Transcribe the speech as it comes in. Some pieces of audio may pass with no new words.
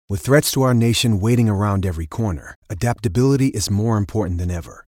With threats to our nation waiting around every corner, adaptability is more important than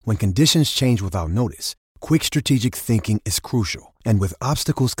ever. When conditions change without notice, quick strategic thinking is crucial. And with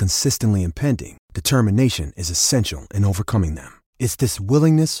obstacles consistently impending, determination is essential in overcoming them. It's this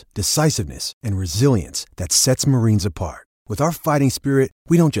willingness, decisiveness, and resilience that sets Marines apart. With our fighting spirit,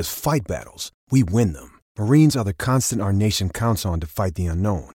 we don't just fight battles, we win them. Marines are the constant our nation counts on to fight the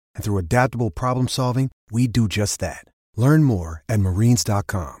unknown. And through adaptable problem solving, we do just that. Learn more at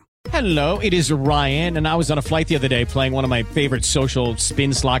marines.com. Hello, it is Ryan, and I was on a flight the other day playing one of my favorite social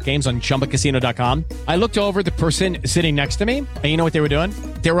spin slot games on ChumbaCasino.com. I looked over at the person sitting next to me, and you know what they were doing?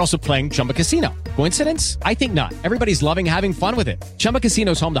 They were also playing Chumba Casino. Coincidence? I think not. Everybody's loving having fun with it. Chumba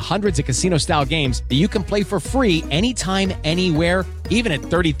Casino is home to hundreds of casino-style games that you can play for free anytime, anywhere, even at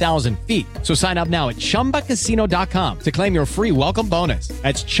 30,000 feet. So sign up now at ChumbaCasino.com to claim your free welcome bonus.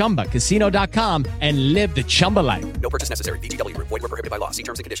 That's ChumbaCasino.com and live the Chumba life. No purchase necessary. VGW. Void where prohibited by law. See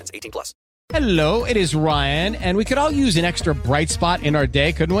terms and conditions. 18+. Hello, it is Ryan, and we could all use an extra bright spot in our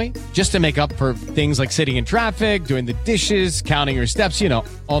day, couldn't we? Just to make up for things like sitting in traffic, doing the dishes, counting your steps, you know,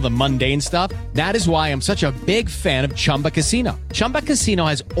 all the mundane stuff. That is why I'm such a big fan of Chumba Casino. Chumba Casino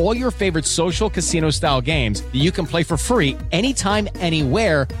has all your favorite social casino-style games that you can play for free anytime,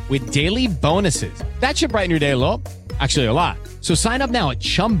 anywhere with daily bonuses. That should brighten your day a little. Actually, a lot. So sign up now at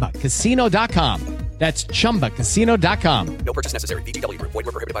ChumbaCasino.com. That's ChumbaCasino.com. No purchase necessary. VGW. Void where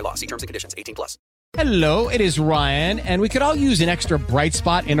prohibited by law. See terms and conditions. 18+. Hello, it is Ryan, and we could all use an extra bright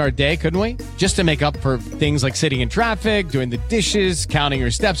spot in our day, couldn't we? Just to make up for things like sitting in traffic, doing the dishes, counting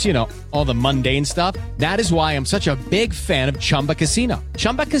your steps, you know, all the mundane stuff. That is why I'm such a big fan of Chumba Casino.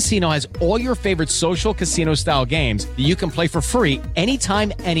 Chumba Casino has all your favorite social casino-style games that you can play for free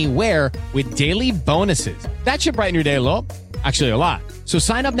anytime, anywhere with daily bonuses. That should brighten your day a little. Actually, a lot. So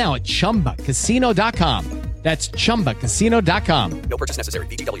sign up now at ChumbaCasino.com. That's ChumbaCasino.com. No purchase necessary.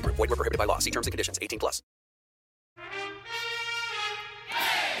 VGW. Void where prohibited by law. See terms and conditions. 18+.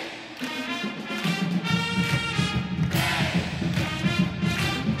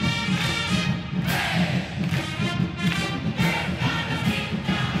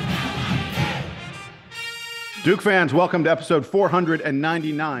 Duke fans, welcome to episode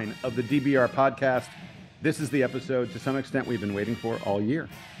 499 of the DBR podcast. This is the episode, to some extent, we've been waiting for all year,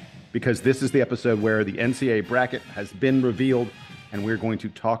 because this is the episode where the NCAA bracket has been revealed, and we're going to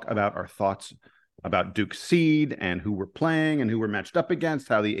talk about our thoughts about Duke's seed and who we're playing and who we're matched up against,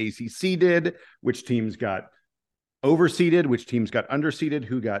 how the ACC did, which teams got overseeded, which teams got underseeded,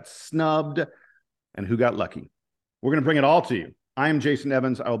 who got snubbed, and who got lucky. We're going to bring it all to you. I am Jason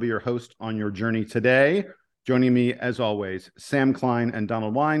Evans. I will be your host on your journey today. Joining me, as always, Sam Klein and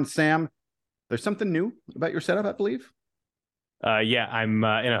Donald Wine. Sam, there's something new about your setup, I believe? Yeah, I'm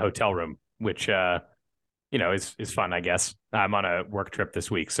in a hotel room, which, is fun, I guess. I'm on a work trip this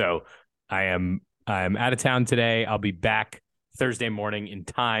week, so I'm out of town today. I'll be back Thursday morning in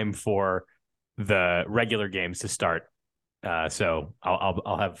time for the regular games to start. So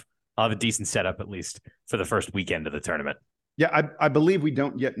I'll have a decent setup, at least for the first weekend of the tournament. Yeah, I believe we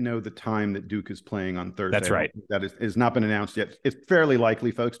don't yet know the time that Duke is playing on Thursday. That's right. That has not been announced yet. It's fairly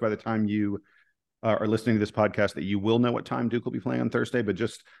likely, folks, by the time you are listening to this podcast, that you will know what time Duke will be playing on Thursday. But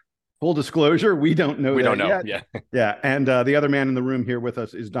just full disclosure, we don't know yet. Yeah. Yeah. And the other man in the room here with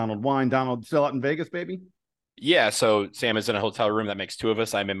us is Donald Wine. Donald, still out in Vegas, baby? Yeah, so Sam is in a hotel room. That makes two of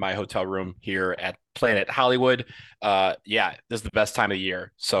us. I'm in my hotel room here at Planet Hollywood. Yeah, this is the best time of the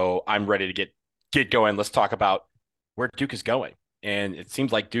year. So I'm ready to get going. Let's talk about where Duke is going. And it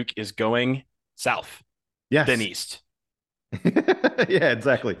seems like Duke is going south, then east. Yeah,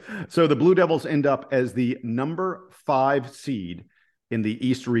 exactly. So the Blue Devils end up as the number 5 seed in the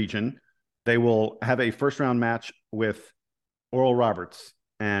East region. They will have a first round match with Oral Roberts.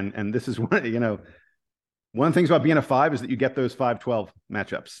 And this is one of the things about being a 5 is that you get those 5-12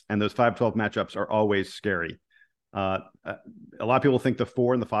 matchups, and those 5-12 matchups are always scary. A lot of people think the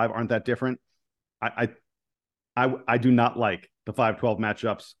 4 and the 5 aren't that different. I do not like the 5-12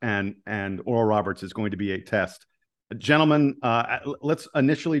 matchups, and Oral Roberts is going to be a test. Gentlemen, let's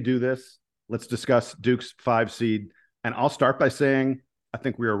initially do this. Let's discuss Duke's 5 seed. And I'll start by saying I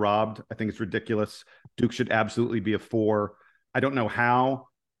think we are robbed. I think it's ridiculous. Duke should absolutely be a 4. I don't know how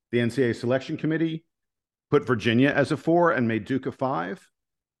the NCAA selection committee put Virginia as a 4 and made Duke a 5.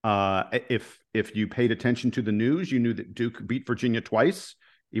 If you paid attention to the news, you knew that Duke beat Virginia twice,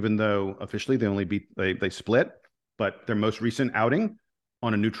 even though officially they split. But their most recent outing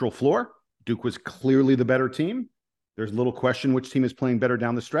on a neutral floor, Duke was clearly the better team. There's little question which team is playing better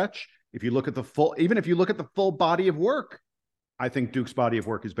down the stretch. If you look at the full body of work, I think Duke's body of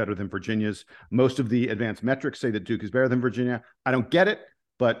work is better than Virginia's. Most of the advanced metrics say that Duke is better than Virginia. I don't get it,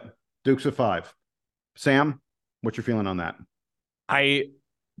 but Duke's a 5. Sam, what's your feeling on that? I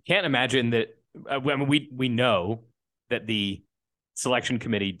can't imagine that. I mean, we know that the selection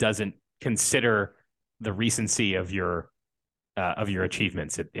committee doesn't consider the recency of your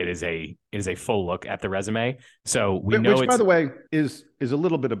achievements. It is a full look at the resume. So we know, which by the way is a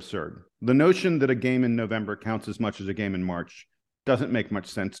little bit absurd. The notion that a game in November counts as much as a game in March doesn't make much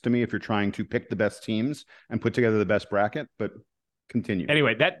sense to me if you're trying to pick the best teams and put together the best bracket. But continue.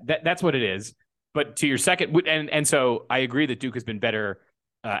 Anyway, that's what it is. But to your second, and so I agree that Duke has been better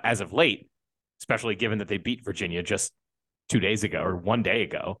as of late, especially given that they beat Virginia just 2 days ago or 1 day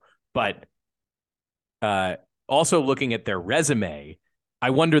ago. But also looking at their resume, I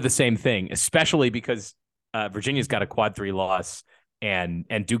wonder the same thing, especially because Virginia's got a quad 3 loss and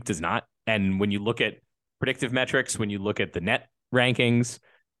Duke does not. And when you look at predictive metrics, when you look at the net rankings,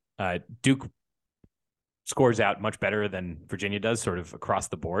 Duke scores out much better than Virginia does sort of across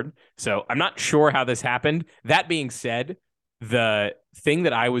the board. So I'm not sure how this happened. That being said, the thing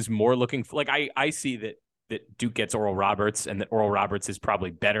that I was more looking for, like I see that Duke gets Oral Roberts and that Oral Roberts is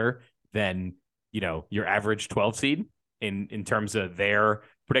probably better than, your average 12 seed in terms of their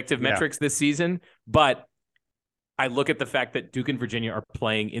predictive metrics this season. But I look at the fact that Duke and Virginia are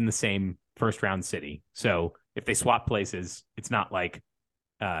playing in the same first round city. So if they swap places, it's not like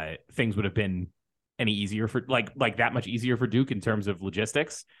things would have been any easier for like that much easier for Duke in terms of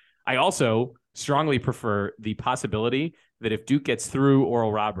logistics. I also strongly prefer the possibility that if Duke gets through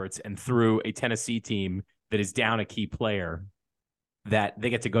Oral Roberts and through a Tennessee team that is down a key player, that they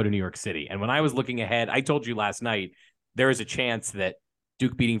get to go to New York City. And when I was looking ahead, I told you last night, there is a chance that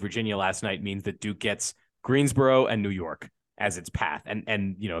Duke beating Virginia last night means that Duke gets Greensboro and New York as its path. And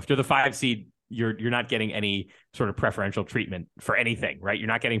if you're the 5 seed, you're not getting any sort of preferential treatment for anything, right? You're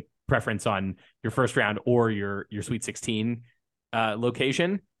not getting preference on your first round or your Sweet 16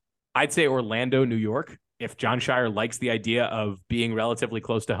 location. I'd say Orlando, New York. If John Shire likes the idea of being relatively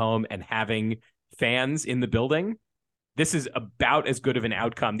close to home and having fans in the building, this is about as good of an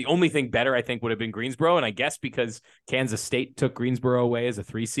outcome. The only thing better, I think, would have been Greensboro. And I guess because Kansas State took Greensboro away as a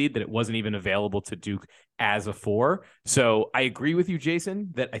 3 seed, that it wasn't even available to Duke as a 4. So I agree with you, Jason,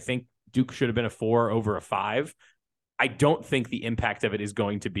 that I think Duke should have been a 4 over a 5. I don't think the impact of it is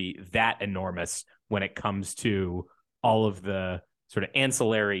going to be that enormous when it comes to all of the sort of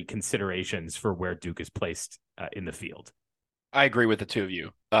ancillary considerations for where Duke is placed in the field. I agree with the two of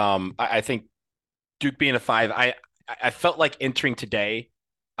you. I think Duke being a 5, I felt like entering today,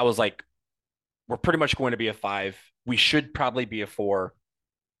 I was like, we're pretty much going to be a 5. We should probably be a 4.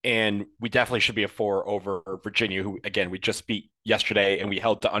 And we definitely should be a 4 over Virginia, who, again, we just beat yesterday and we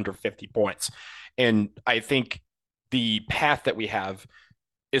held to under 50 points. And I think the path that we have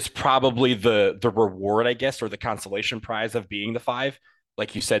is probably the reward, I guess, or the consolation prize of being the 5.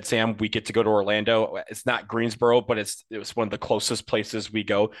 Like you said, Sam, we get to go to Orlando. It's not Greensboro, but it was one of the closest places we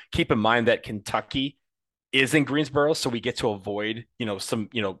go. Keep in mind that Kentucky is in Greensboro, so we get to avoid, some,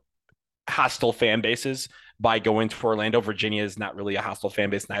 hostile fan bases by going to Orlando. Virginia is not really a hostile fan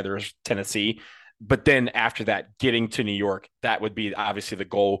base, neither is Tennessee. But then after that, getting to New York, that would be obviously the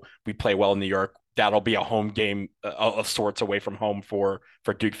goal. We play well in New York. That'll be a home game of sorts away from home for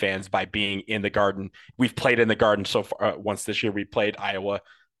Duke fans by being in the Garden. We've played in the Garden so far once this year. We played Iowa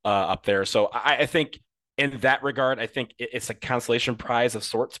up there. So I think in that regard, I think it's a consolation prize of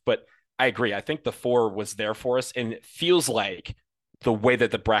sorts, but I agree. I think the 4 was there for us, and it feels like the way that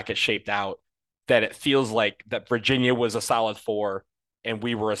the bracket shaped out, that it feels like that Virginia was a solid 4 and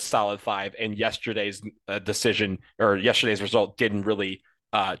we were a solid 5, and yesterday's decision or yesterday's result didn't really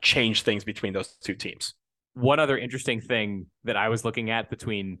change things between those two teams. One other interesting thing that I was looking at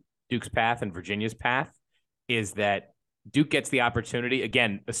between Duke's path and Virginia's path is that Duke gets the opportunity,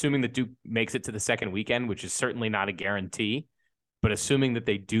 again, assuming that Duke makes it to the second weekend, which is certainly not a guarantee, but assuming that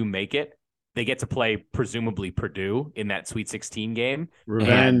they do make it, they get to play presumably Purdue in that Sweet 16 game.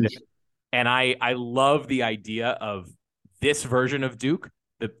 Revenge. And I love the idea of this version of Duke,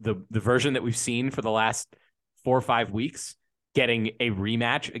 the version that we've seen for the last 4 or 5 weeks, getting a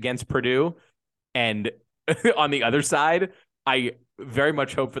rematch against Purdue. And on the other side, I very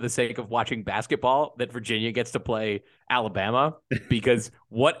much hope, for the sake of watching basketball, that Virginia gets to play Alabama, because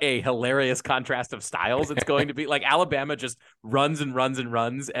what a hilarious contrast of styles it's going to be. Like, Alabama just runs and runs and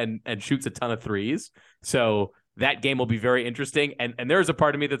runs and shoots a ton of threes. So that game will be very interesting. And there's a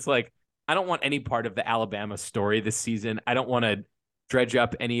part of me that's like, I don't want any part of the Alabama story this season. I don't want to dredge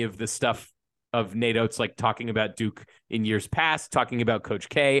up any of the stuff of Nate Oates, like talking about Duke in years past, talking about Coach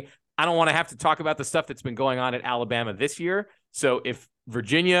K. I don't want to have to talk about the stuff that's been going on at Alabama this year. So if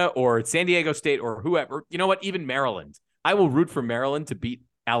Virginia or San Diego State or whoever, you know what, even Maryland, I will root for Maryland to beat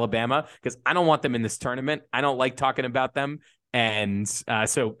Alabama because I don't want them in this tournament. I don't like talking about them, and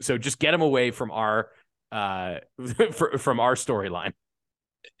so just get them away from our from our storyline.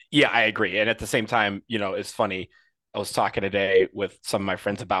 Yeah, I agree. And at the same time, it's funny. I was talking today with some of my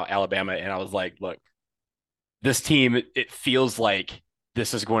friends about Alabama, and I was like, look, this team, it feels like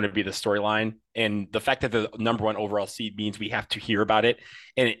this is going to be the storyline. And the fact that the number one overall seed means we have to hear about it.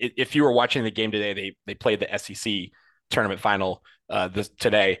 And if you were watching the game today, they played the SEC tournament final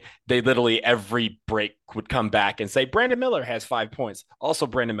today. They literally every break would come back and say, Brandon Miller has 5 points. Also,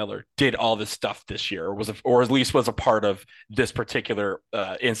 Brandon Miller did all this stuff this year, or at least was a part of this particular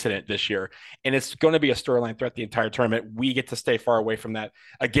incident this year. And it's going to be a storyline throughout the entire tournament. We get to stay far away from that.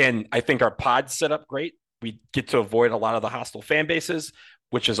 Again, I think our pod's set up great. We get to avoid a lot of the hostile fan bases,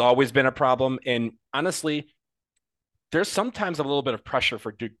 which has always been a problem. And honestly, there's sometimes a little bit of pressure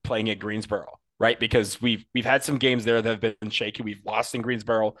for Duke playing at Greensboro, right? Because we've had some games there that have been shaky. We've lost in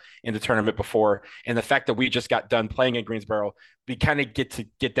Greensboro in the tournament before. And the fact that we just got done playing in Greensboro, we kind of get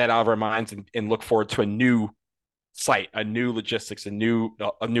that out of our minds and look forward to a new site, a new logistics, a new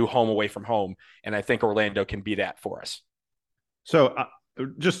home away from home. And I think Orlando can be that for us. So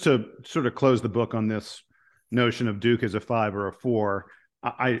just to sort of close the book on this notion of Duke as a 5 or a 4,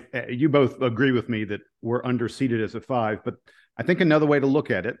 you both agree with me that we're underseeded as a 5, but I think another way to look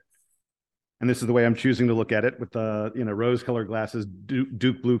at it, and this is the way I'm choosing to look at it with the rose-colored glasses,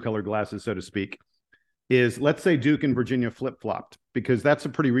 Duke blue-colored glasses, so to speak, is let's say Duke and Virginia flip-flopped, because that's a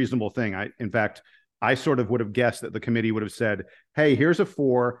pretty reasonable thing. In fact, I sort of would have guessed that the committee would have said, hey, here's a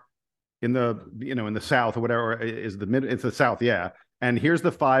 4 in the in the South or whatever is the mid. It's the South, yeah. And here's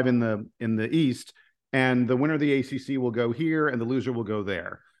the 5 in the East, and the winner of the ACC will go here, and the loser will go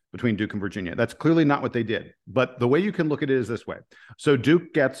there between Duke and Virginia. That's clearly not what they did. But the way you can look at it is this way. So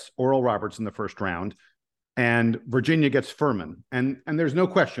Duke gets Oral Roberts in the first round, and Virginia gets Furman. And there's no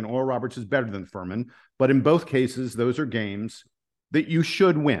question Oral Roberts is better than Furman. But in both cases, those are games that you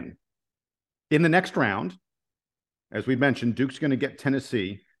should win. In the next round, as we mentioned, Duke's going to get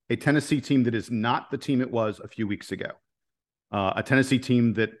Tennessee, a Tennessee team that is not the team it was a few weeks ago. A Tennessee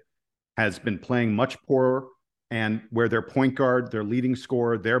team that has been playing much poorer, and where their point guard, their leading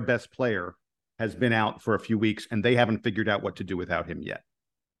scorer, their best player has been out for a few weeks, and they haven't figured out what to do without him yet.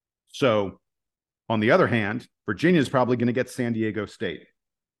 So on the other hand, Virginia is probably going to get San Diego State.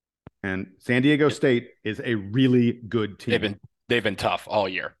 And San Diego State is a really good team. They've been tough all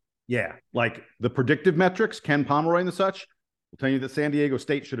year. Yeah. Like the predictive metrics, Ken Pomeroy and the such, will tell you that San Diego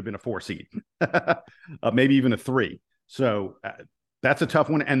State should have been a 4 seed, maybe even a 3. So that's a tough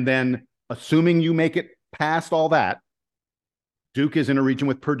one. And then assuming you make it past all that, Duke is in a region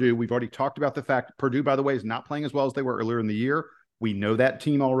with Purdue. We've already talked about the fact Purdue, by the way, is not playing as well as they were earlier in the year. We know that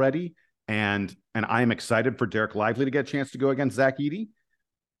team already. And I am excited for Derek Lively to get a chance to go against Zach Edey.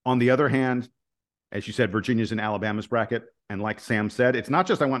 On the other hand, as you said, Virginia's in Alabama's bracket. And like Sam said, it's not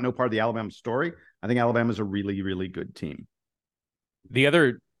just I want no part of the Alabama story. I think Alabama's a really, really good team. The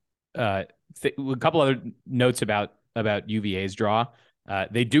other, a couple other notes about UVA's draw.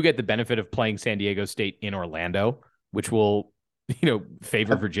 They do get the benefit of playing San Diego State in Orlando, which will,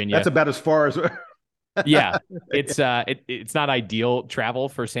 favor Virginia. That's about as far as. Yeah, it's not ideal travel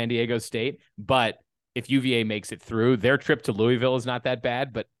for San Diego State, but if UVA makes it through, their trip to Louisville is not that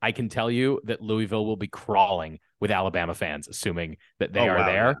bad. But I can tell you that Louisville will be crawling with Alabama fans, assuming that they are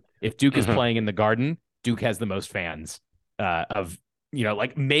there. Yeah. If Duke is playing in the Garden, Duke has the most fans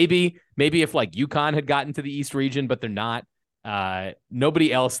like maybe if like UConn had gotten to the East region, but they're not.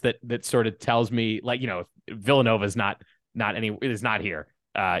 Nobody else that sort of tells me Villanova's is not here.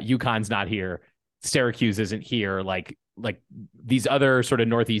 UConn's not here. Syracuse isn't here. Like these other sort of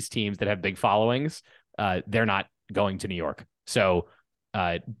Northeast teams that have big followings, they're not going to New York. So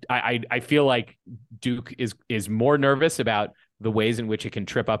I feel like Duke is more nervous about the ways in which it can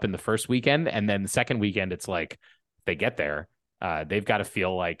trip up in the first weekend, and then the second weekend it's like they get there. They've got to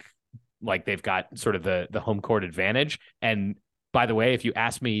feel like they've got sort of the home court advantage. And by the way, if you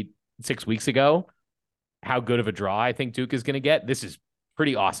asked me 6 weeks ago how good of a draw I think Duke is going to get, this is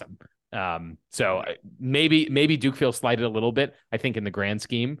pretty awesome. So maybe Duke feels slighted a little bit. I think in the grand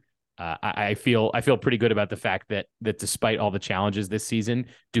scheme, I feel pretty good about the fact that despite all the challenges this season,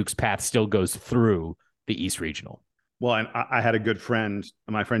 Duke's path still goes through the East Regional. Well, and I had a good friend,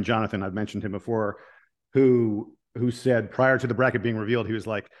 my friend Jonathan, I've mentioned him before, who said prior to the bracket being revealed, he was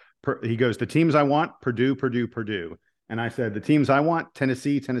like, he goes, the teams I want, Purdue, Purdue, Purdue. And I said, the teams I want,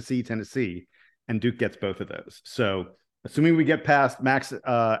 Tennessee, Tennessee, Tennessee. And Duke gets both of those. So assuming we get past Max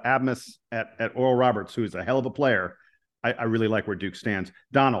Abmas at Oral Roberts, who's a hell of a player, I really like where Duke stands.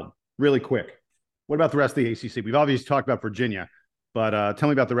 Donald, really quick, what about the rest of the ACC? We've obviously talked about Virginia. But tell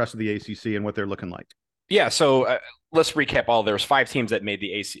me about the rest of the ACC and what they're looking like. Yeah, so let's recap all. There's 5 teams that made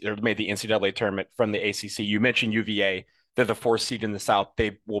the made the NCAA tournament from the ACC. You mentioned UVA; they're the 4th seed in the South.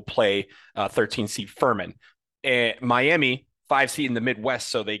 They will play 13 seed Furman, and Miami 5 seed in the Midwest,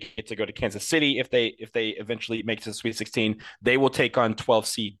 so they get to go to Kansas City if they eventually make it to the Sweet 16. They will take on 12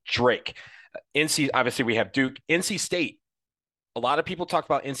 seed Drake. NC, obviously we have Duke. NC State. A lot of people talk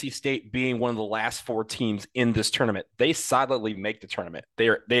about NC State being one of the last 4 teams in this tournament. They solidly make the tournament. They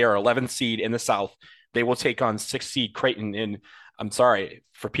are 11th seed in the South. They will take on 6 seed Creighton. And I'm sorry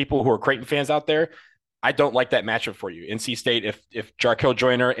for people who are Creighton fans out there. I don't like that matchup for you. NC State, if Jarkel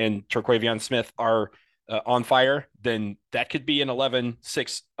Joyner and Terquavion Smith are on fire, then that could be an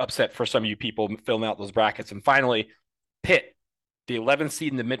 11-6 upset for some of you people filling out those brackets. And finally, Pitt, the 11th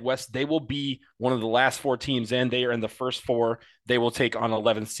seed in the Midwest, they will be one of the last 4 teams in. They are in the first 4. They will take on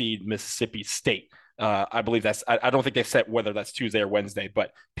 11th seed Mississippi State. I believe I don't think they've set whether that's Tuesday or Wednesday,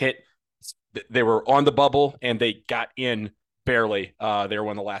 but Pitt, they were on the bubble and they got in barely. They were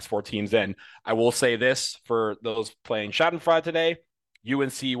one of the last 4 teams in. I will say this for those playing Schadenfreude today,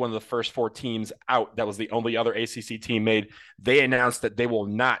 UNC, one of the first 4 teams out, that was the only other ACC team made. They announced that they will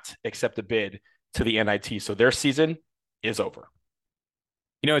not accept a bid to the NIT. So their season is over.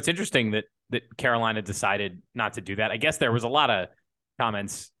 It's interesting that Carolina decided not to do that. I guess there was a lot of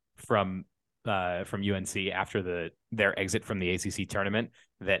comments from UNC after their exit from the ACC tournament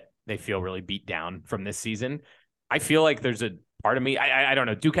that they feel really beat down from this season. I feel like there's a part of me, I don't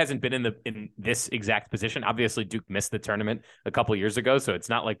know. Duke hasn't been in this exact position. Obviously, Duke missed the tournament a couple years ago, so it's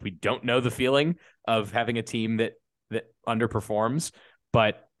not like we don't know the feeling of having a team that underperforms.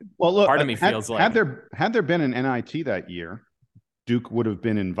 But look, part of me feels like had there been an NIT that year, Duke would have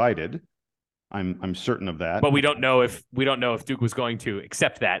been invited. I'm certain of that. But we don't know if Duke was going to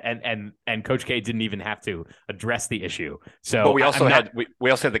accept that, and Coach K didn't even have to address the issue. So, but we also had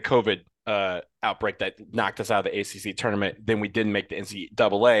the COVID outbreak that knocked us out of the ACC tournament. Then we didn't make the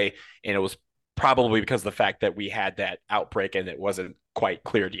NCAA, and it was probably because of the fact that we had that outbreak and it wasn't quite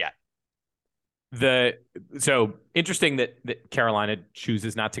cleared yet. So interesting that Carolina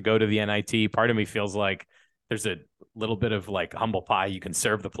chooses not to go to the NIT. Part of me feels like there's a little bit of like humble pie you can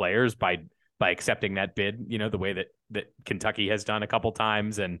serve the players by accepting that bid, the way that Kentucky has done a couple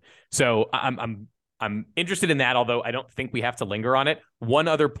times. And so I'm interested in that, although I don't think we have to linger on it. One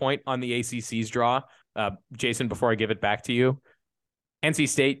other point on the ACC's draw, Jason, before I give it back to you. NC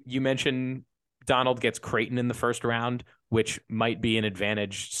State, you mentioned Donald gets Creighton in the first round, which might be an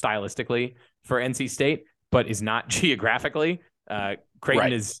advantage stylistically for NC State, but is not geographically.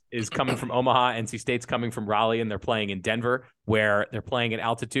 Creighton is coming from Omaha. NC State's coming from Raleigh, and they're playing in Denver, where they're playing at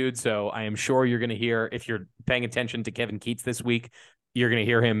altitude. So I am sure you're going to hear, if you're paying attention to Kevin Keats this week, you're going to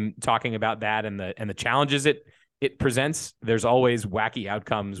hear him talking about that and the challenges it presents. There's always wacky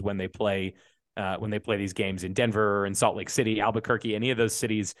outcomes when they play these games in Denver and Salt Lake City, Albuquerque. Any of those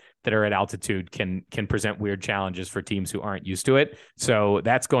cities that are at altitude can present weird challenges for teams who aren't used to it. So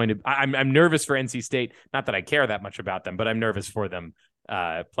that's going to. I'm nervous for NC State. Not that I care that much about them, but I'm nervous for them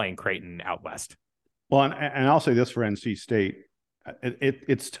playing Creighton out west. Well, and I'll say this for NC State,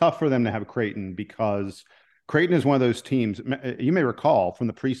 it's tough for them to have Creighton because Creighton is one of those teams. You may recall from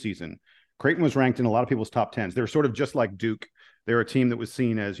the preseason, Creighton was ranked in a lot of people's top 10s. They were sort of just like Duke. They're a team that was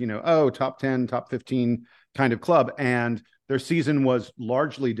seen as, top 10, top 15 kind of club. And their season was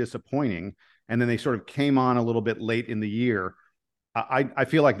largely disappointing. And then they sort of came on a little bit late in the year. I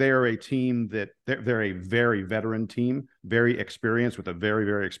feel like they are a team that they're a very veteran team, very experienced with a very,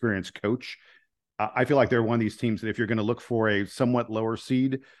 very experienced coach. I feel like they're one of these teams that if you're going to look for a somewhat lower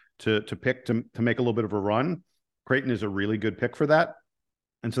seed to pick to make a little bit of a run, Creighton is a really good pick for that.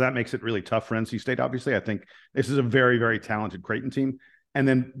 And so that makes it really tough for NC State. Obviously, I think this is a very, very talented Creighton team. And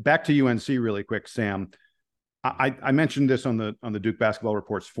then back to UNC really quick, Sam. I mentioned this on the Duke Basketball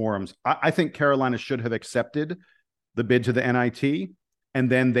Reports forums. I think Carolina should have accepted the bid to the NIT, and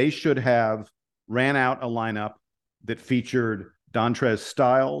then they should have ran out a lineup that featured Dontrez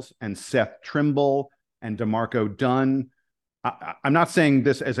Styles and Seth Trimble and DeMarco Dunn. I'm not saying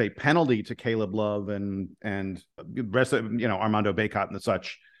this as a penalty to Caleb Love and the rest of, Armando Bacot and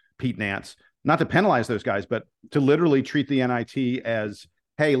such, Pete Nance, not to penalize those guys, but to literally treat the NIT as,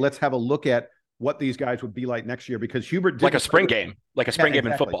 hey, let's have a look at what these guys would be like next year, because Hubert didn't like a spring game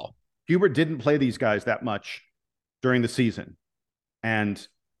in football. Hubert didn't play these guys that much during the season. And,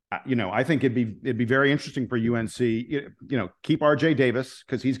 I think it'd be very interesting for UNC, keep RJ Davis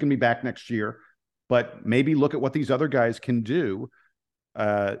because he's going to be back next year, but maybe look at what these other guys can do.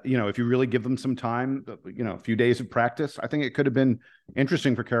 If you really give them some time, a few days of practice, I think it could have been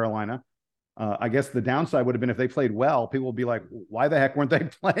interesting for Carolina. I guess the downside would have been if they played well, people would be like, why the heck weren't they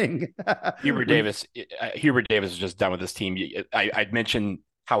playing? Hubert Davis is just done with this team. I'd mentioned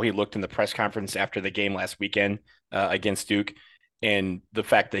how he looked in the press conference after the game last weekend against Duke, and the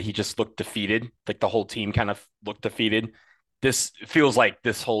fact that he just looked defeated, like the whole team kind of looked defeated. This feels like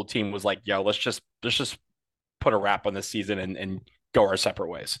this whole team was like, yo, let's just put a wrap on this season and go our separate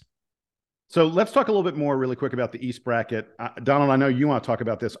ways. So let's talk a little bit more really quick about the East bracket. Donald, I know you want to talk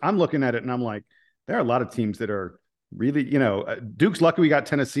about this. I'm looking at it and I'm like, there are a lot of teams that are really, Duke's lucky we got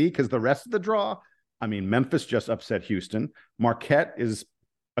Tennessee because the rest of the draw, I mean, Memphis just upset Houston. Marquette is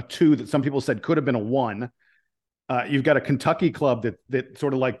a 2 that some people said could have been a 1. You've got a Kentucky club that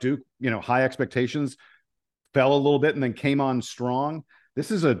sort of like Duke, high expectations, fell a little bit and then came on strong.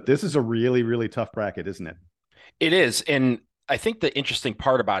 This is a really, really tough bracket, isn't it? It is. And I think the interesting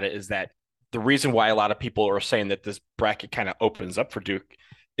part about it is that the reason why a lot of people are saying that this bracket kind of opens up for Duke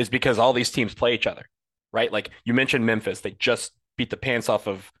is because all these teams play each other, right? Like you mentioned Memphis, they just beat the pants off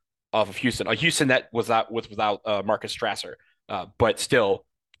of Houston, a Houston that was without Marcus Strasser, but still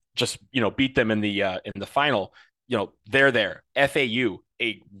just, beat them in the final. They're there. FAU,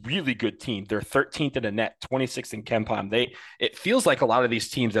 a really good team. They're 13th in the net, 26th in KenPom. It feels like a lot of these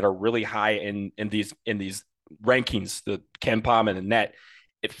teams that are really high in these rankings, the KenPom and the net,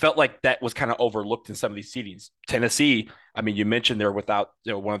 it felt like that was kind of overlooked in some of these seedings. Tennessee, I mean, you mentioned they're without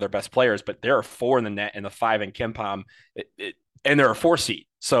one of their best players, but there are 4 in the net and the 5 in KenPom, and they're a 4 seed.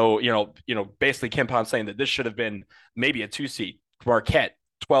 So basically KenPom saying that this should have been maybe a 2 seed. Marquette,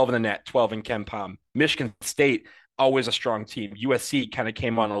 12 in the net, 12 in KenPom. Michigan State, always a strong team. USC kind of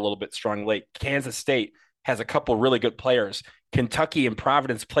came on a little bit strong late. Kansas State has a couple really good players. Kentucky and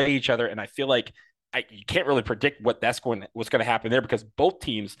Providence play each other, and I feel like you can't really predict what's going to happen there because both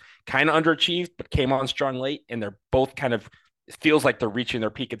teams kind of underachieved but came on strong late, and they're both kind of, it feels like they're reaching their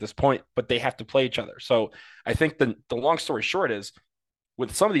peak at this point, but they have to play each other. So I think the long story short is,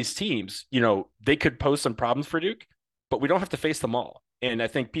 with some of these teams, they could pose some problems for Duke, but we don't have to face them all. And I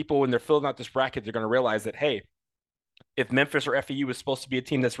think people, when they're filling out this bracket, they're going to realize that, hey, if Memphis or FAU is supposed to be a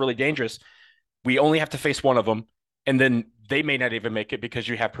team that's really dangerous, we only have to face one of them. And then they may not even make it because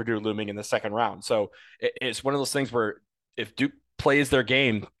you have Purdue looming in the second round. So it's one of those things where if Duke plays their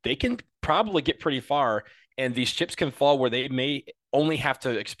game, they can probably get pretty far. And these chips can fall where they may only have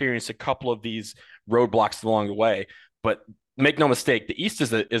to experience a couple of these roadblocks along the way. But make no mistake, the East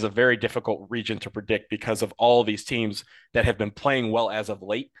is a very difficult region to predict because of all these teams that have been playing well as of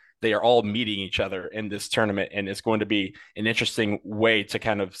late. They are all meeting each other in this tournament, and it's going to be an interesting way to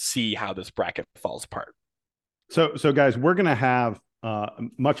kind of see how this bracket falls apart. So guys, we're going to have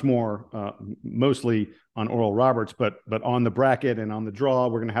much more, mostly on Oral Roberts, but on the bracket and on the draw.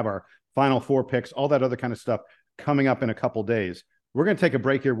 We're going to have our final 4 picks, all that other kind of stuff coming up in a couple days. We're going to take a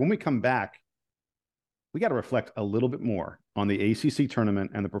break here. When we come back, we got to reflect a little bit more on the ACC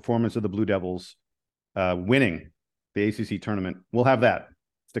tournament and the performance of the Blue Devils winning the ACC tournament. We'll have that.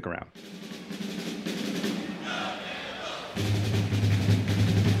 Stick around.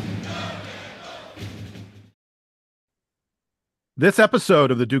 This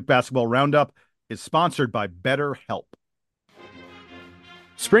episode of the Duke Basketball Roundup is sponsored by BetterHelp.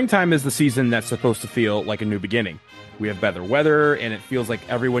 Springtime is the season that's supposed to feel like a new beginning. We have better weather, and it feels like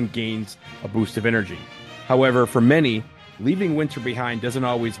everyone gains a boost of energy. However, for many, leaving winter behind doesn't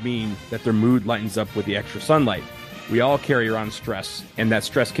always mean that their mood lightens up with the extra sunlight. We all carry around stress, and that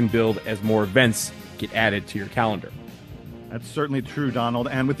stress can build as more events get added to your calendar. That's certainly true, Donald.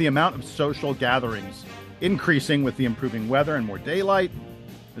 And with the amount of social gatherings increasing with the improving weather and more daylight,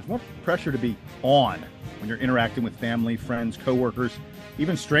 there's more pressure to be on when you're interacting with family, friends, coworkers,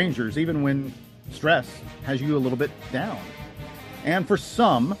 even strangers, even when stress has you a little bit down. And for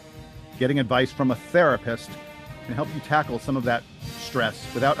some, getting advice from a therapist can help you tackle some of that stress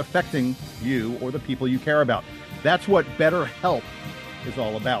without affecting you or the people you care about. That's what BetterHelp is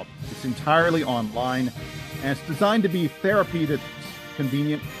all about. It's entirely online, and it's designed to be therapy that's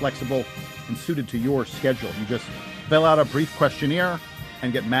convenient, flexible, and suited to your schedule. You just fill out a brief questionnaire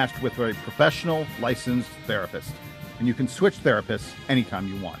and get matched with a professional, licensed therapist. And you can switch therapists anytime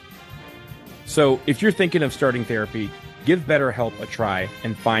you want. So if you're thinking of starting therapy, give BetterHelp a try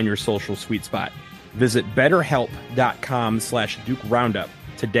and find your social sweet spot. Visit betterhelp.com/Duke Roundup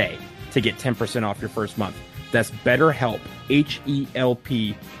today to get 10% off your first month. That's BetterHelp,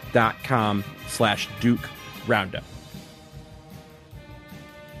 HELP.com/Duke Roundup.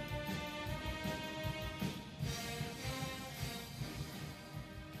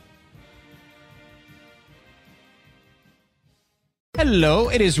 Hello,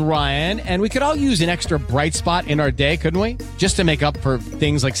 it is Ryan, and we could all use an extra bright spot in our day, couldn't we? Just to make up for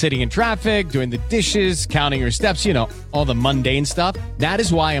things like sitting in traffic, doing the dishes, counting your steps, all the mundane stuff. That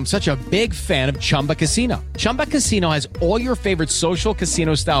is why I'm such a big fan of Chumba Casino. Chumba Casino has all your favorite social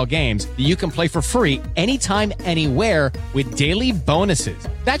casino-style games that you can play for free anytime, anywhere with daily bonuses.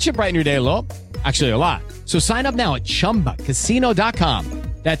 That should brighten your day a little. Actually, a lot. So sign up now at ChumbaCasino.com.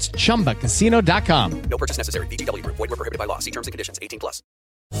 That's ChumbaCasino.com. No purchase necessary. VGW Group. Void where prohibited by law. See terms and conditions. 18+.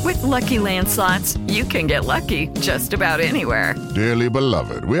 With Lucky Land Slots, you can get lucky just about anywhere. Dearly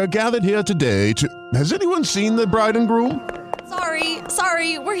beloved, we are gathered here today to... Has anyone seen the bride and groom?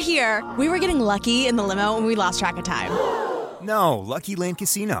 Sorry, we're here. We were getting lucky in the limo and we lost track of time. No, Lucky Land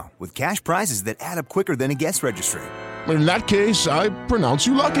Casino, with cash prizes that add up quicker than a guest registry. In that case, I pronounce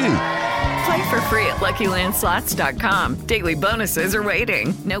you lucky. Play for free at LuckyLandSlots.com. Daily bonuses are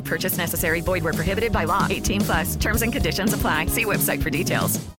waiting. No purchase necessary. Void where prohibited by law. 18+. Terms and conditions apply. See website for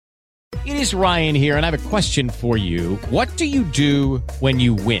details. It is Ryan here, and I have a question for you. What do you do when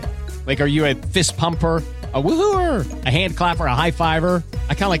you win? Like, are you a fist pumper, a woohooer, a hand clapper, a high fiver?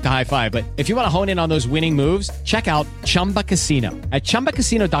 I kind of like the high five, but if you want to hone in on those winning moves, check out Chumba Casino. At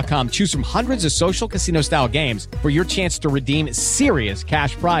ChumbaCasino.com, choose from hundreds of social casino-style games for your chance to redeem serious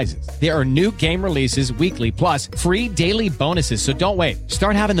cash prizes. There are new game releases weekly, plus free daily bonuses, so don't wait.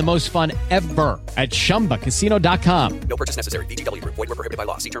 Start having the most fun ever at ChumbaCasino.com. No purchase necessary. VGW Group. Void where prohibited by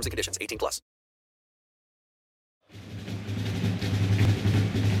law. See terms and conditions. 18+.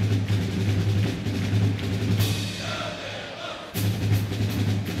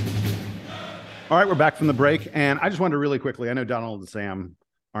 All right, we're back from the break, and I just wanted to really quickly, I know Donald and Sam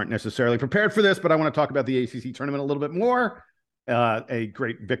aren't necessarily prepared for this, but I want to talk about the ACC tournament a little bit more. A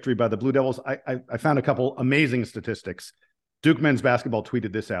great victory by the Blue Devils. I found a couple amazing statistics. Duke men's basketball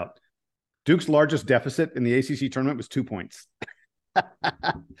tweeted this out. Duke's largest deficit in the ACC tournament was 2 points.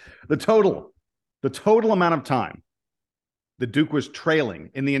 The total amount of time that Duke was trailing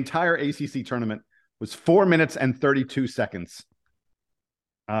in the entire ACC tournament was 4 minutes and 32 seconds.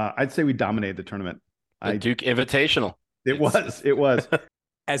 I'd say we dominated the tournament. Duke Invitational. It was.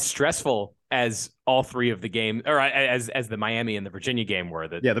 As stressful as all three of the games, or as the Miami and the Virginia game were.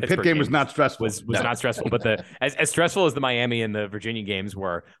 The Pitt game was not stressful. Was not stressful, but as stressful as the Miami and the Virginia games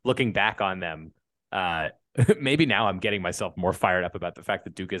were, looking back on them, maybe now I'm getting myself more fired up about the fact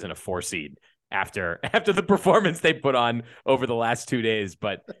that Duke isn't a 4 seed after the performance they put on over the last 2 days.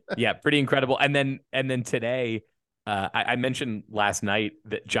 But yeah, pretty incredible. And then today. I mentioned last night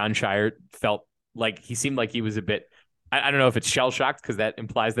that John Shire felt like he seemed like he was a bit, I don't know if it's shell shocked because that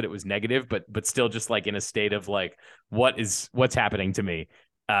implies that it was negative, but still just like in a state of like, what's happening to me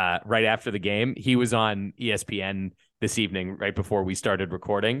right after the game. He was on ESPN this evening right before we started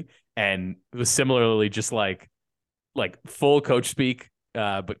recording, and it was similarly just like full coach speak,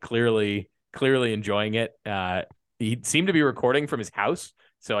 but clearly enjoying it. He seemed to be recording from his house,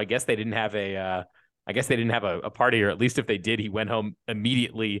 so I guess they didn't have a party, or at least if they did, he went home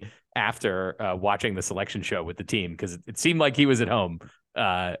immediately after watching the selection show with the team, because it seemed like he was at home.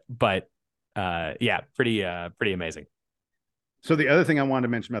 But pretty amazing. So the other thing I wanted to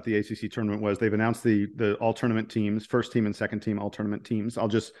mention about the ACC tournament was they've announced the all tournament teams, first team and second team all tournament teams. I'll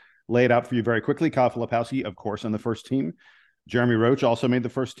just lay it out for you very quickly. Kyle Filipowski, of course, on the first team. Jeremy Roach also made the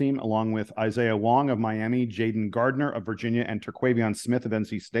first team, along with Isaiah Wong of Miami, Jaden Gardner of Virginia, and Terquavion Smith of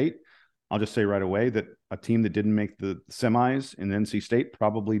NC State. I'll just say right away that a team that didn't make the semis in NC State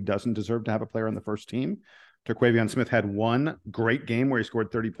probably doesn't deserve to have a player on the first team. Terquavion Smith had one great game where he scored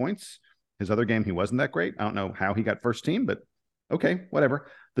 30 points. His other game, he wasn't that great. I don't know how he got first team, but okay, whatever.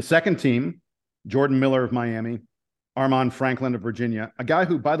 The second team, Jordan Miller of Miami, Armand Franklin of Virginia, a guy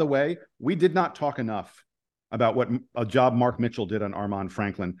who, by the way, we did not talk enough about what a job Mark Mitchell did on Armand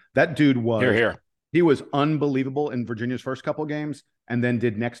Franklin. That dude was here. He was unbelievable in Virginia's first couple games, and then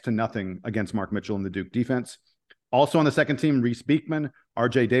did next to nothing against Mark Mitchell in the Duke defense. Also on the second team, Reese Beekman,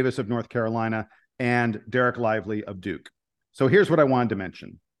 RJ Davis of North Carolina, and Derek Lively of Duke. So here's what I wanted to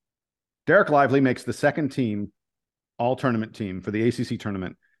mention. Derek Lively makes the second team all-tournament team for the ACC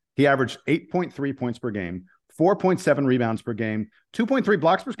tournament. He averaged 8.3 points per game, 4.7 rebounds per game, 2.3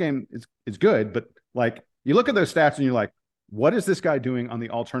 blocks per game is good, but like you look at those stats and you're like, what is this guy doing on the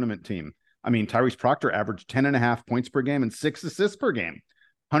all-tournament team? I mean, Tyrese Proctor averaged 10.5 points per game and 6 assists per game.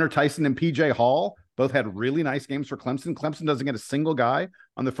 Hunter Tyson and PJ Hall both had really nice games for Clemson. Clemson doesn't get a single guy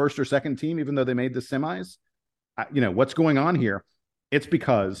on the first or second team, even though they made the semis. What's going on here? It's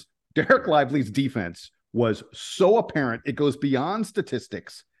because Derek Lively's defense was so apparent. It goes beyond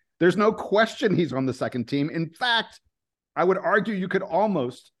statistics. There's no question he's on the second team. In fact, I would argue you could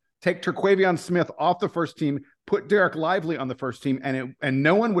almost take Terquavion Smith off the first team, put Derek Lively on the first team, and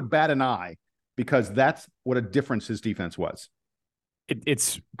no one would bat an eye because that's what a difference his defense was.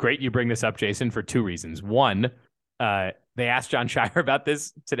 It's great you bring this up, Jason, for two reasons. One, they asked John Shire about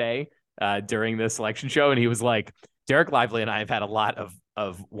this today during the selection show, and he was like, Derek Lively and I have had a lot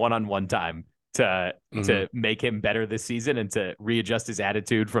of one-on-one time to make him better this season and to readjust his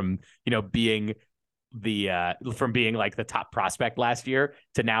attitude from, being like the top prospect last year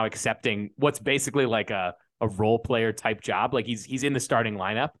to now accepting what's basically like a role player type job. Like he's in the starting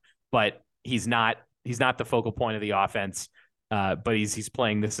lineup, but he's not the focal point of the offense. But he's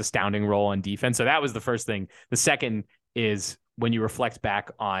playing this astounding role on defense. So that was the first thing. The second is when you reflect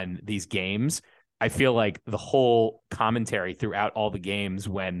back on these games, I feel like the whole commentary throughout all the games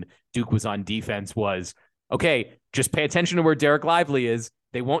when Duke was on defense was, okay, just pay attention to where Derek Lively is.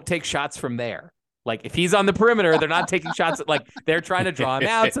 They won't take shots from there. Like if he's on the perimeter, they're not taking shots. Like they're trying to draw him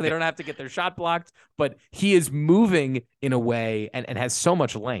out so they don't have to get their shot blocked. But he is moving in a way and has so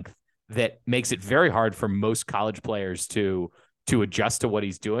much length that makes it very hard for most college players to adjust to what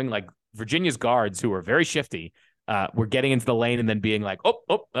he's doing. Like Virginia's guards, who are very shifty, were getting into the lane and then being like, oh,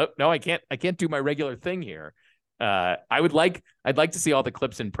 no, I can't do my regular thing here. I'd like to see all the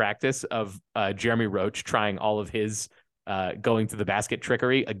clips in practice of Jeremy Roach trying all of his going to the basket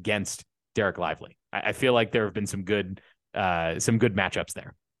trickery against Derek Lively. I feel like there have been some good matchups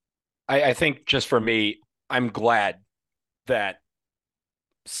there. I think just for me, I'm glad that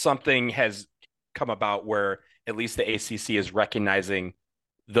something has come about where at least the ACC is recognizing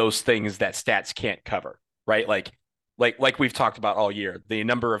those things that stats can't cover, right? Like we've talked about all year, the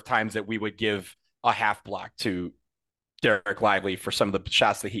number of times that we would give a half block to Derek Lively for some of the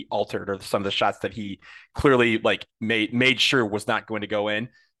shots that he altered or some of the shots that he clearly like made sure was not going to go in.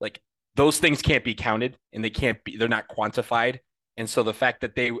 Like those things can't be counted and they're not quantified. And so the fact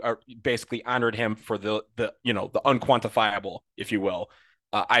that they are basically honored him for the unquantifiable, if you will,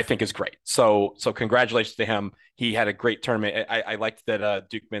 I think is great. So congratulations to him. He had a great tournament. I liked that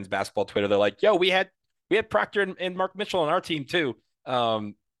Duke men's basketball Twitter. They're like, yo, we had Proctor and Mark Mitchell on our team too.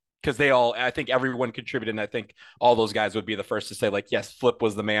 Because I think everyone contributed. And I think all those guys would be the first to say like, yes, Flip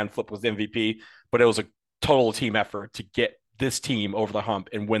was the man. Flip was the MVP, but it was a total team effort to get this team over the hump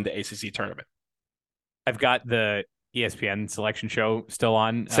and win the ACC tournament. I've got the ESPN selection show still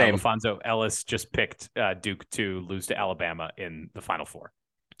on. Same. Alfonso Ellis just picked Duke to lose to Alabama in the Final Four.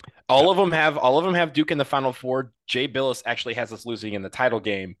 All of them have Duke in the Final Four. Jay Billis actually has us losing in the title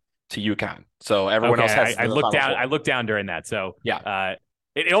game to UConn. So everyone else has. I looked down. I looked down during that. So yeah,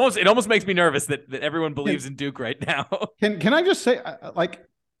 it almost makes me nervous that everyone believes in Duke right now. Can I just say, like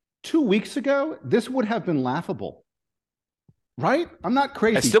 2 weeks ago, this would have been laughable, right? I'm not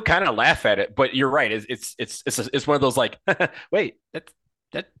crazy. I still kind of laugh at it, but you're right. It's one of those like, wait,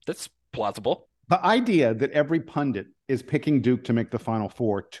 that's plausible. The idea that every pundit is picking Duke to make the Final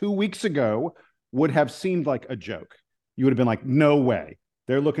Four 2 weeks ago would have seemed like a joke. You would have been like, no way.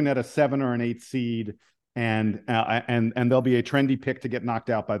 They're looking at a 7 or an 8 seed, and there'll be a trendy pick to get knocked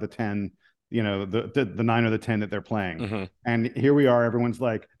out by the 10, the 9 or the 10 that they're playing. Mm-hmm. And here we are. Everyone's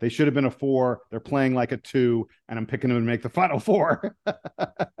like, they should have been a 4. They're playing like a 2, and I'm picking them to make the Final Four.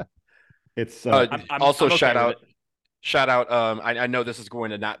 It's also shout out. I know this is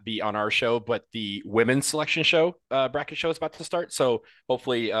going to not be on our show, but the women's selection show, bracket show is about to start. So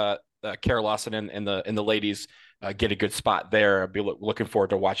hopefully Kara Lawson and the ladies get a good spot there. I'll be looking forward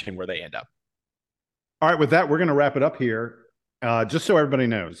to watching where they end up. All right, with that, we're going to wrap it up here. Just so everybody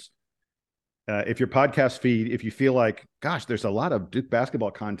knows, if your podcast feed, if you feel like, gosh, there's a lot of Duke basketball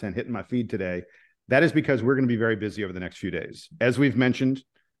content hitting my feed today, that is because we're going to be very busy over the next few days. As we've mentioned,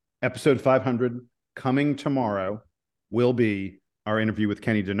 episode 500 coming tomorrow will be our interview with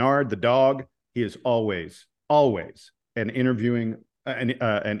Kenny Denard, the dog. He is always an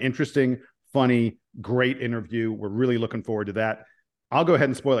interesting, funny, great interview. We're really looking forward to that. I'll go ahead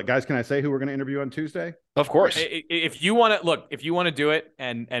and spoil it. Guys, can I say who we're going to interview on Tuesday? Of course. If you want to do it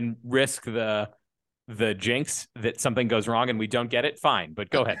and risk the jinx that something goes wrong and we don't get it, fine, but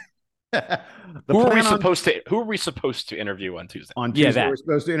go ahead. Who are we supposed to interview on Tuesday? On Tuesday, we're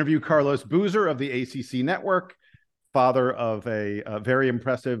supposed to interview Carlos Boozer of the ACC Network, father of a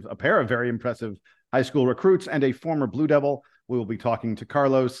pair of very impressive high school recruits and a former Blue Devil. We will be talking to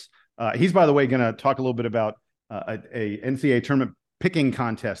Carlos. He's, by the way, going to talk a little bit about a NCAA tournament picking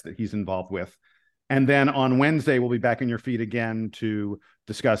contest that he's involved with. And then on Wednesday, we'll be back in your feed again to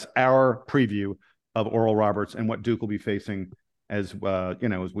discuss our preview of Oral Roberts and what Duke will be facing as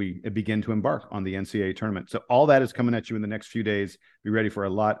we begin to embark on the NCAA tournament. So all that is coming at you in the next few days. Be ready for a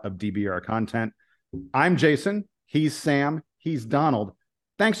lot of DBR content. I'm Jason. He's Sam. He's Donald.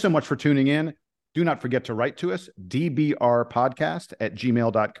 Thanks so much for tuning in. Do not forget to write to us,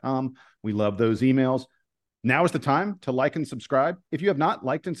 dbrpodcast@gmail.com. We love those emails. Now is the time to like and subscribe. If you have not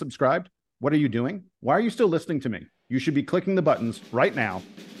liked and subscribed, what are you doing? Why are you still listening to me? You should be clicking the buttons right now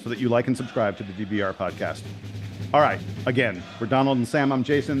so that you like and subscribe to the DBR podcast. All right, again, for Donald and Sam, I'm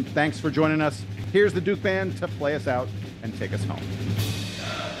Jason. Thanks for joining us. Here's the Duke Band to play us out and take us home.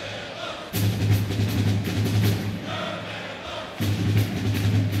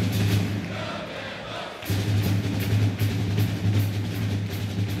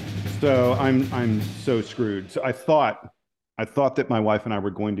 So I'm so screwed. So I thought that my wife and I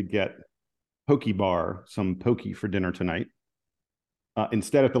were going to get some pokey for dinner tonight.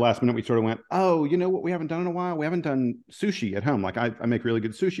 Instead, at the last minute, we sort of went, oh, you know what we haven't done in a while? We haven't done sushi at home. Like I make really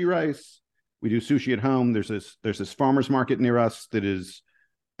good sushi rice. We do sushi at home. There's this farmer's market near us that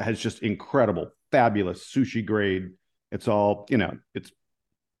has just incredible, fabulous sushi grade. It's all, it's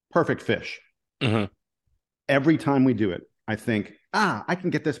perfect fish. Mm-hmm. Every time we do it, I think, I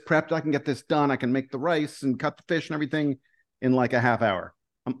can get this prepped. I can get this done. I can make the rice and cut the fish and everything in like a half hour.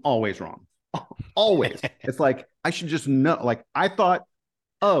 I'm always wrong. Always. It's like, I should just know. Like I thought,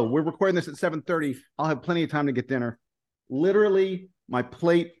 oh, we're recording this at 7:30. I'll have plenty of time to get dinner. Literally, my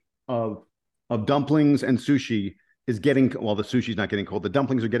plate of dumplings and sushi is getting, well, the sushi's not getting cold. The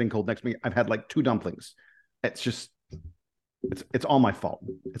dumplings are getting cold next to me. I've had like 2 dumplings. It's just, it's all my fault.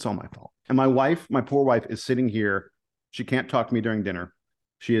 It's all my fault. And my poor wife is sitting here. She can't talk to me during dinner.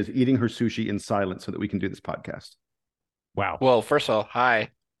 She is eating her sushi in silence so that we can do this podcast. Wow. Well, first of all,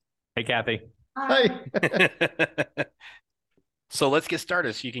 hi. Hey, Kathy. Hi. So let's get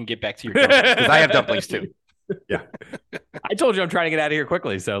started so you can get back to your dumplings, because I have dumplings too. Yeah. I told you I'm trying to get out of here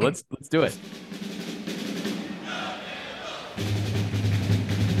quickly, so let's do it.